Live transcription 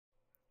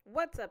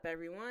What's up,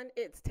 everyone?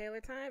 It's Taylor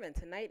time, and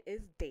tonight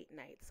is date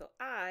night. So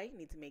I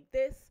need to make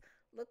this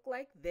look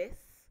like this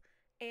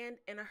and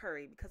in a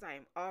hurry because I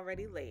am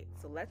already late.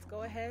 So let's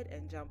go ahead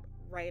and jump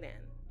right in.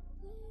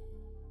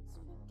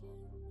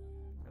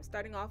 I'm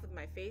starting off with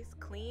my face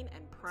clean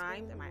and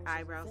primed and my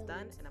eyebrows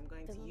done, and I'm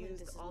going to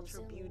use the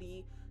Ultra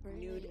Beauty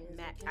Nude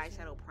Matte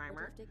Eyeshadow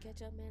Primer.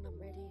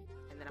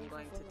 And then I'm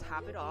going to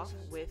top it off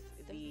with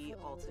the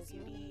Ultra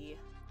Beauty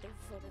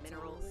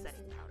Mineral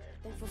Setting Powder.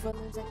 I'm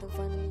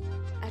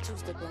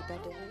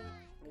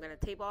going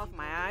to tape off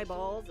my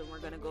eyeballs, and we're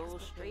going to go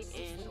straight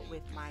in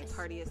with my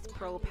Tarteist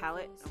Pro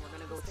palette, and we're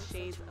going to go with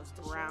shades of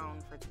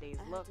brown for today's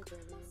look.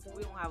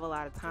 We don't have a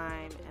lot of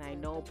time, and I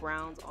know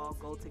browns all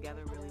go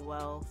together really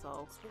well,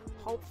 so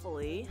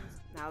hopefully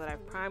now that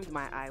I've primed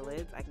my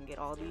eyelids, I can get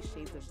all these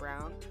shades of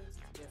brown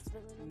to just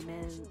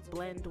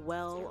blend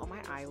well on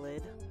my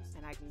eyelid,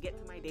 and I can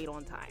get to my date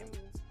on time.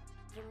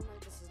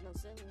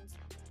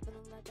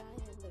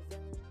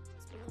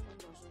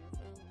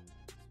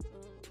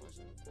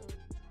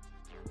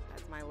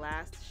 That's my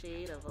last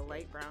shade of a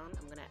light brown.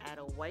 I'm going to add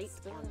a white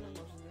on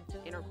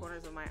the inner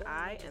corners of my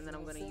eye, and then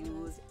I'm going to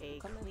use a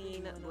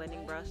clean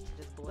blending brush to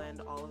just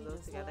blend all of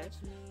those together.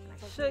 And I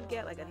should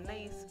get like a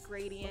nice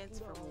gradient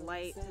from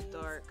light to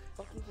dark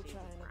shades of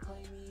brown.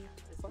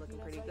 It's looking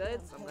pretty good,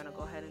 so I'm going to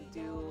go ahead and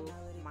do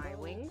my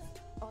wings.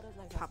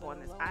 Pop on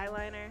this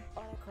eyeliner.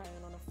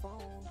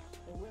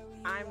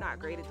 I'm not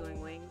great at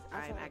doing wings.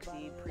 I'm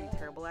actually pretty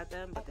terrible at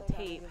them, but the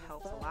tape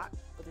helps a lot.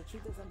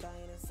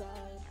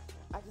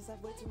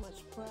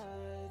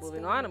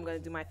 Moving on, I'm going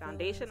to do my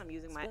foundation. I'm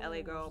using my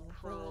LA Girl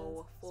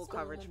Pro Full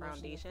Coverage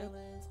Foundation.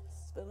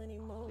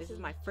 This is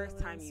my first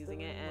time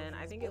using it, and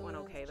I think it went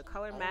okay. The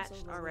color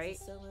matched alright.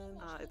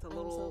 It's a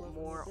little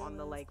more on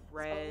the like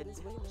red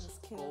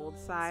gold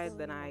side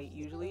than I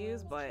usually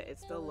use, but it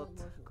still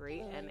looked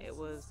great, and it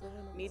was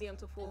medium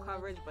to full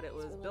coverage, but it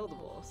was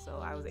buildable,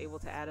 so I was able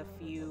to add a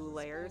few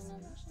layers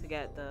to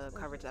get the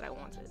coverage that I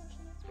wanted.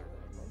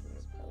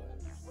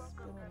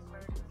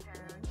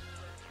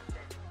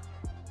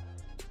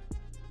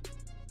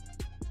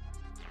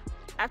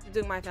 After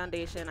doing my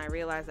foundation, I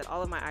realized that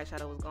all of my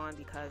eyeshadow was gone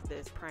because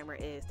this primer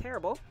is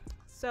terrible.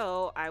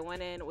 So I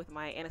went in with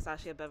my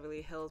Anastasia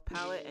Beverly Hills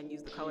palette and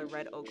used the color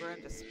Red Ochre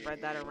and just spread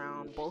that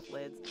around both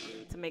lids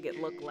to make it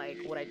look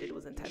like what I did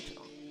was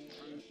intentional.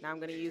 Now I'm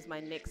going to use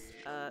my NYX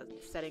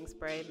setting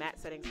spray, matte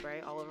setting spray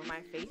all over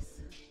my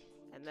face.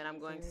 And then I'm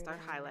going to start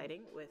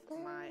highlighting with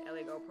my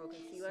LA Girl Pro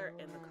Concealer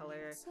in the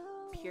color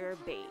Pure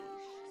Beige.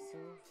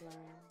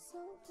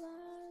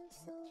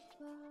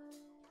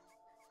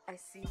 I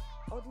see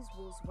all these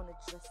wolves want to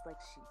dress like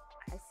sheep.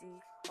 I see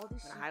all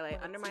these sheep. I'm gonna highlight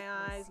under my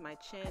eyes, my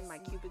chin, my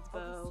cupid's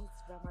bow,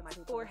 my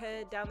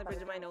forehead, down the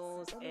bridge of my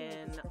nose,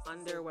 and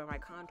under where my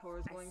contour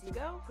is going to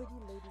go.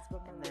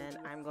 And then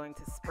I'm going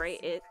to spray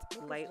it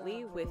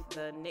lightly with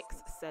the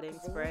NYX setting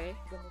spray,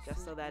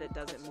 just so that it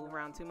doesn't move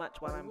around too much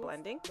while I'm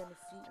blending. And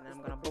then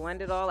I'm gonna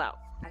blend it all out.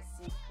 I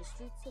see the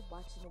streets are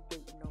watching and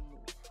waiting on me.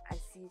 I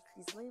see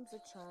these lambs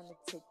are trying to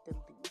take the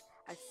lead.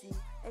 I see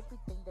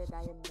everything that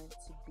I am meant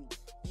to be.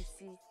 You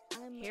see,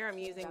 here I'm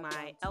using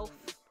my E.L.F.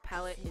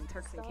 palette in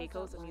Turks and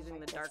Caicos. I'm using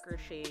the darker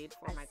shade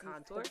for my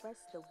contour.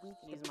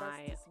 Use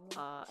my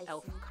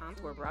E.L.F.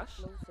 contour brush.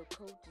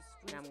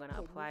 And I'm going to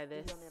apply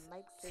this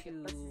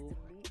to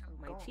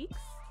my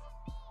cheeks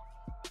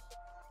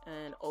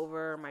and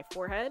over my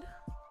forehead.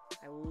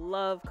 I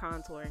love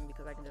contouring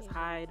because I can just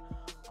hide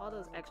all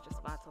those extra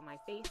spots on my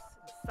face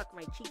and suck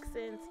my cheeks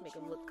in to make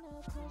them look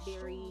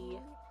very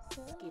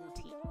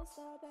skinty.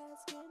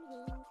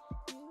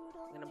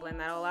 I'm going to blend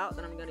that all out.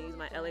 Then I'm going to use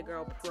my LA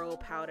Girl Pro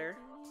powder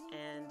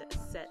and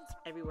set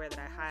everywhere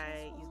that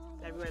I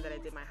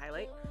did my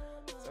highlight.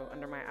 So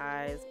under my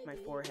eyes, my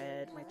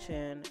forehead, my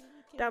chin,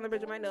 down the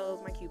bridge of my nose,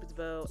 my cupid's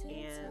bow,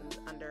 and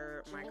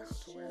under my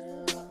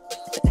contour.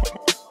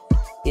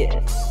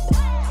 Yeah.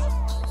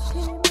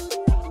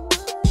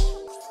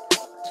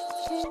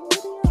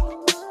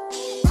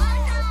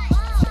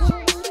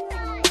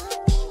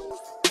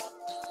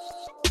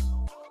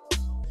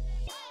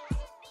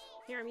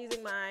 Here I'm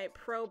using my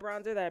Pro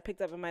bronzer that I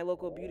picked up in my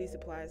local beauty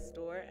supply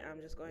store, and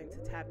I'm just going to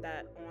tap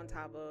that on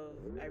top of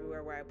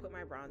everywhere where I put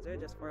my bronzer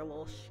just for a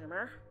little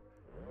shimmer,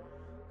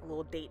 a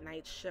little date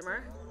night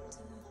shimmer.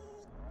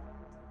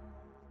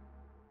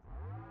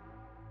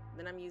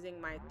 Then I'm using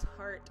my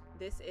Tarte,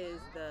 this is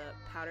the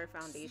powder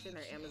foundation,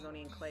 their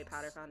Amazonian clay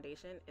powder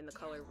foundation in the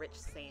color Rich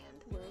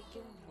Sand.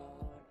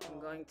 I'm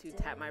going to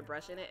tap my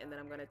brush in it, and then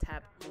I'm going to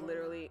tap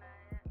literally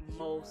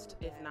most,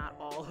 if not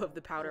all, of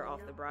the powder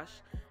off the brush,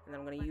 and then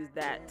I'm going to use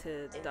that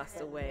to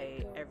dust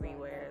away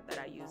everywhere that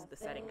I use the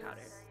setting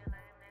powder.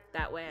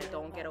 That way I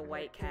don't get a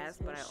white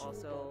cast, but I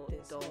also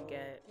don't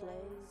get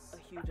a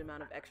huge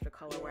amount of extra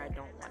color where I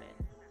don't want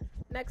it.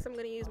 Next, I'm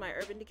going to use my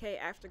Urban Decay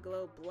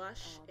Afterglow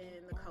blush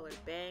in the color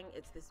Bang.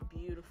 It's this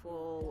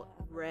beautiful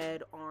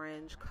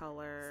red-orange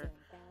color.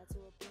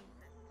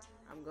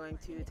 I'm going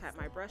to tap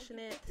my brush in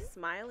it,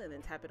 smile, and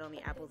then tap it on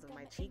the apples of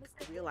my cheek.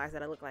 Realize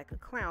that I look like a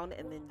clown,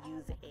 and then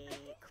use a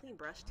clean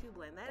brush to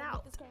blend that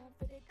out.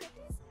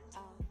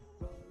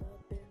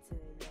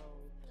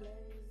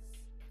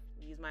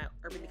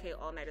 Urban Decay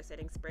All Nighter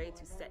Setting Spray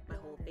to set my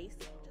whole face.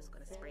 I'm just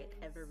gonna spray it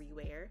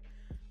everywhere.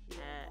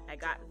 I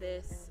got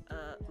this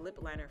lip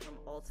liner from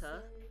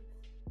Ulta.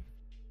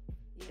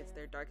 It's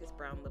their darkest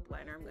brown lip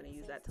liner. I'm going to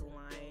use that to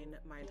line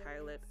my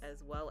entire lip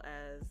as well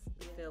as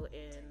fill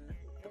in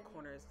the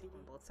corners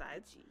on both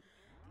sides.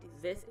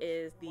 This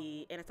is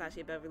the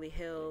Anastasia Beverly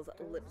Hills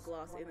lip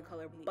gloss in the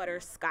color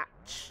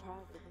Butterscotch.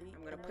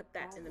 I'm going to put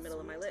that in the middle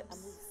of my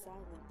lips.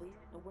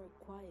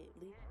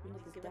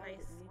 Give a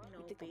nice,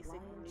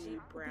 basic nude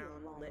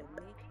brown lip.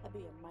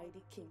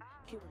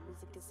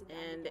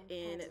 And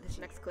in this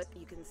next clip,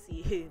 you can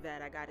see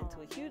that I got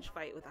into a huge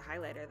fight with a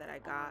highlighter that I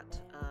got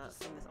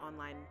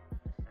from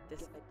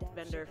this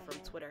vendor from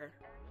Twitter.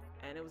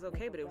 And it was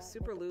okay, but it was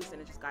super loose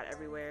and it just got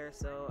everywhere.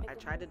 So I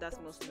tried to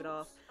dust most of it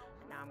off.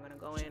 And now I'm going to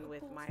go in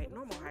with my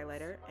normal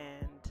highlighter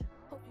and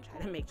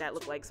try to make that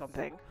look like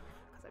something.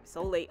 Because I'm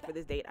so late for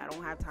this date, I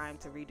don't have time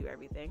to redo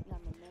everything.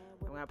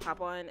 I'm going to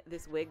pop on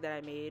this wig that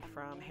I made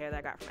from hair that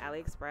I got from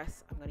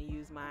AliExpress. I'm going to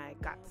use my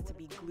Gots to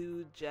Be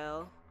Glued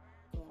gel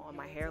on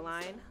my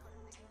hairline.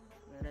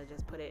 I'm going to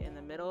just put it in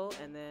the middle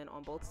and then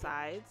on both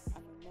sides.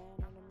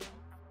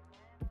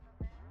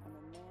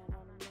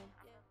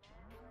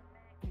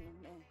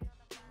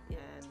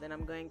 And then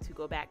I'm going to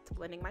go back to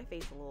blending my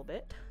face a little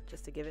bit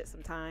just to give it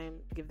some time,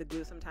 give the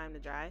glue some time to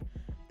dry.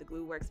 The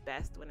glue works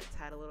best when it's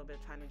had a little bit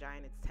of time to dry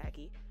and it's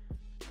tacky.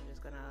 I'm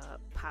just gonna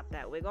pop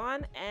that wig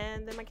on,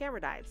 and then my camera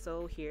died.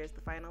 So here's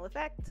the final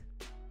effect.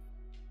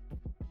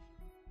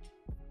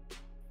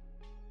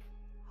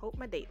 Hope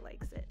my date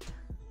likes it.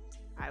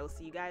 I will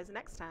see you guys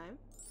next time.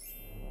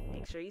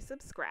 Make sure you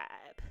subscribe.